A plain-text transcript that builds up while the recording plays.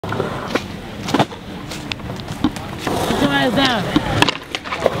Settle down.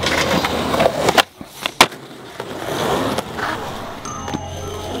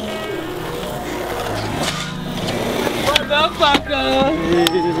 Motherfucker!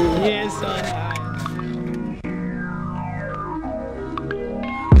 Yeah, son.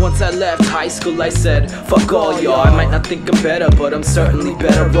 Once I left high school I said, fuck all y'all. I might not think I'm better, but I'm certainly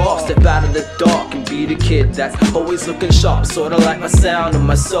better off. Step out of the dark and be the kid that's always looking sharp. Sorta like my sound and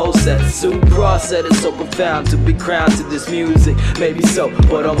my soul said super. Said it's so profound to be crowned to this music. Maybe so,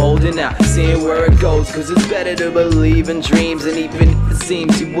 but I'm holding out, seeing where it goes. Cause it's better to believe in dreams. And even if it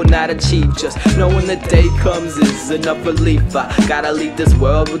seems you would not achieve, just knowing the day comes is enough relief. I gotta leave this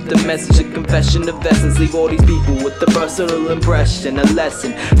world with the message, a confession of essence. Leave all these people with the personal impression, a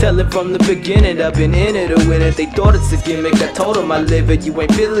lesson. Tell it from the beginning, I've been in it to win it. They thought it's a gimmick, I told them I live it. You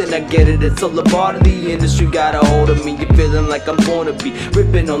ain't feeling, I get it. It's all a part of the industry, got a hold of me. You're feeling like I'm born to be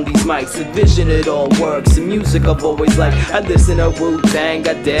ripping on these mics. The vision, it all works. The music I've always liked. I listen to Wu-Tang,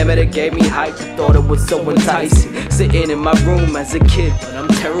 god damn it, it gave me hype. I thought it was so enticing, sitting in my room as a kid. But I'm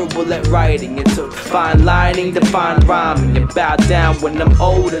terrible at writing. It took fine lining to find rhyming. And bow down when I'm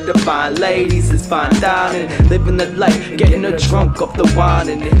older to find ladies. It's fine dining, living the life, getting her drunk off the wine.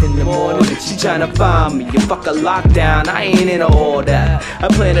 And in the morning, she tryna find me. You fuck a lockdown, I ain't into all that. I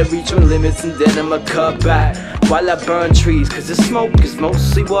plan to reach my limits and then I'ma cut back while I burn trees. Cause the smoke is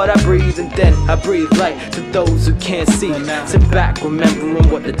mostly what I breathe. And then I breathe light to those who can't see. Sit back, remembering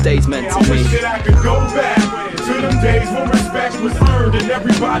what the days meant to me. I wish that I could go back to them days when respect was earned and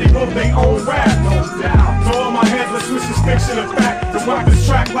everybody wrote their own rap. No doubt. So all my hands, let's switch this fiction to fact. To rock this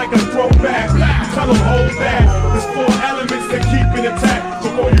track like a throwback. Tell them hold that. There's 4 elements that keep it intact.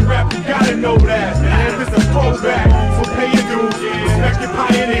 Before you rap, you gotta know that. And it's a throwback, so pay your dues. Respect your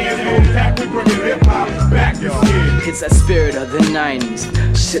pioneers. No pack, we bringing hip hop back this year. It's that spirit of the 90s.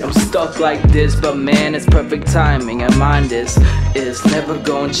 Shit, I'm stuck like this, but man, it's perfect timing. And mind this is never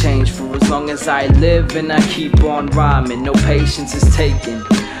gonna change for as long as I live, and I keep on rhyming. No patience is taken.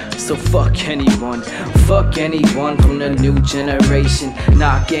 So fuck anyone from the new generation.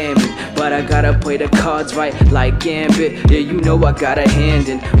 Not gambling, but I gotta play the cards right like Gambit. Yeah, you know I got a hand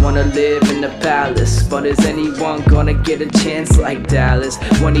in, wanna live in the palace. But is anyone gonna get a chance like Dallas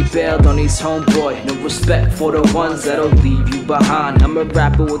when he bailed on his homeboy? No respect for the ones that'll leave you behind. I'm a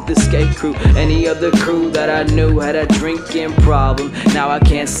rapper with the skate crew. Any other crew that I knew had a drinking problem. Now I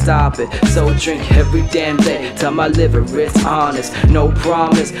can't stop it, so I drink every damn day. Tell my liver it's honest, no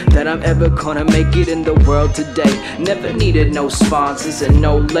promise that I'm ever gonna make it in the world today. Never needed no sponsors and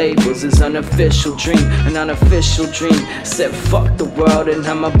no labels. It's an unofficial dream, an unofficial dream. Said fuck the world and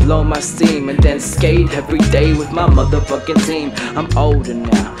I'ma blow my steam and then skate every day with my motherfucking team. I'm older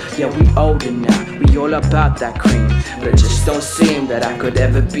now, yeah we older now. We all about that cream, but it just don't seem that I could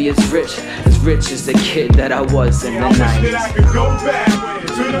ever be as rich as the kid that I was in the 90s. I wish that I could go back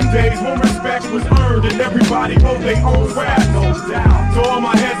to them days when respect was earned and everybody wrote their own rap. No doubt. So all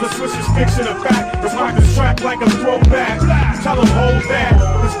my hands, let's switch this fiction to fact. Let's rock this track like a throwback. Tell them hold that.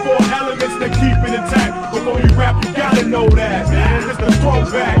 There's 4 elements that keep it intact. Before you rap, you gotta know that. It's the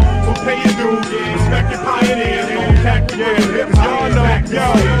throwback, so pay your dues. Respect your pioneers. Don't pack the hip hop back. Yo.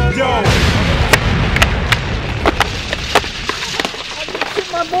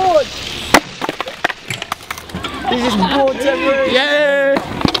 My board. This is board everywhere. Yeah.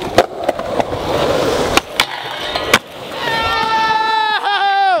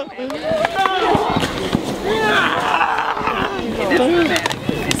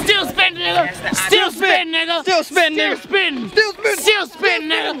 Still spin, nigga. Still spin, nigga. Still spin, nigga. Still spin. Still spin,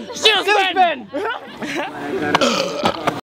 nigga. Still spin.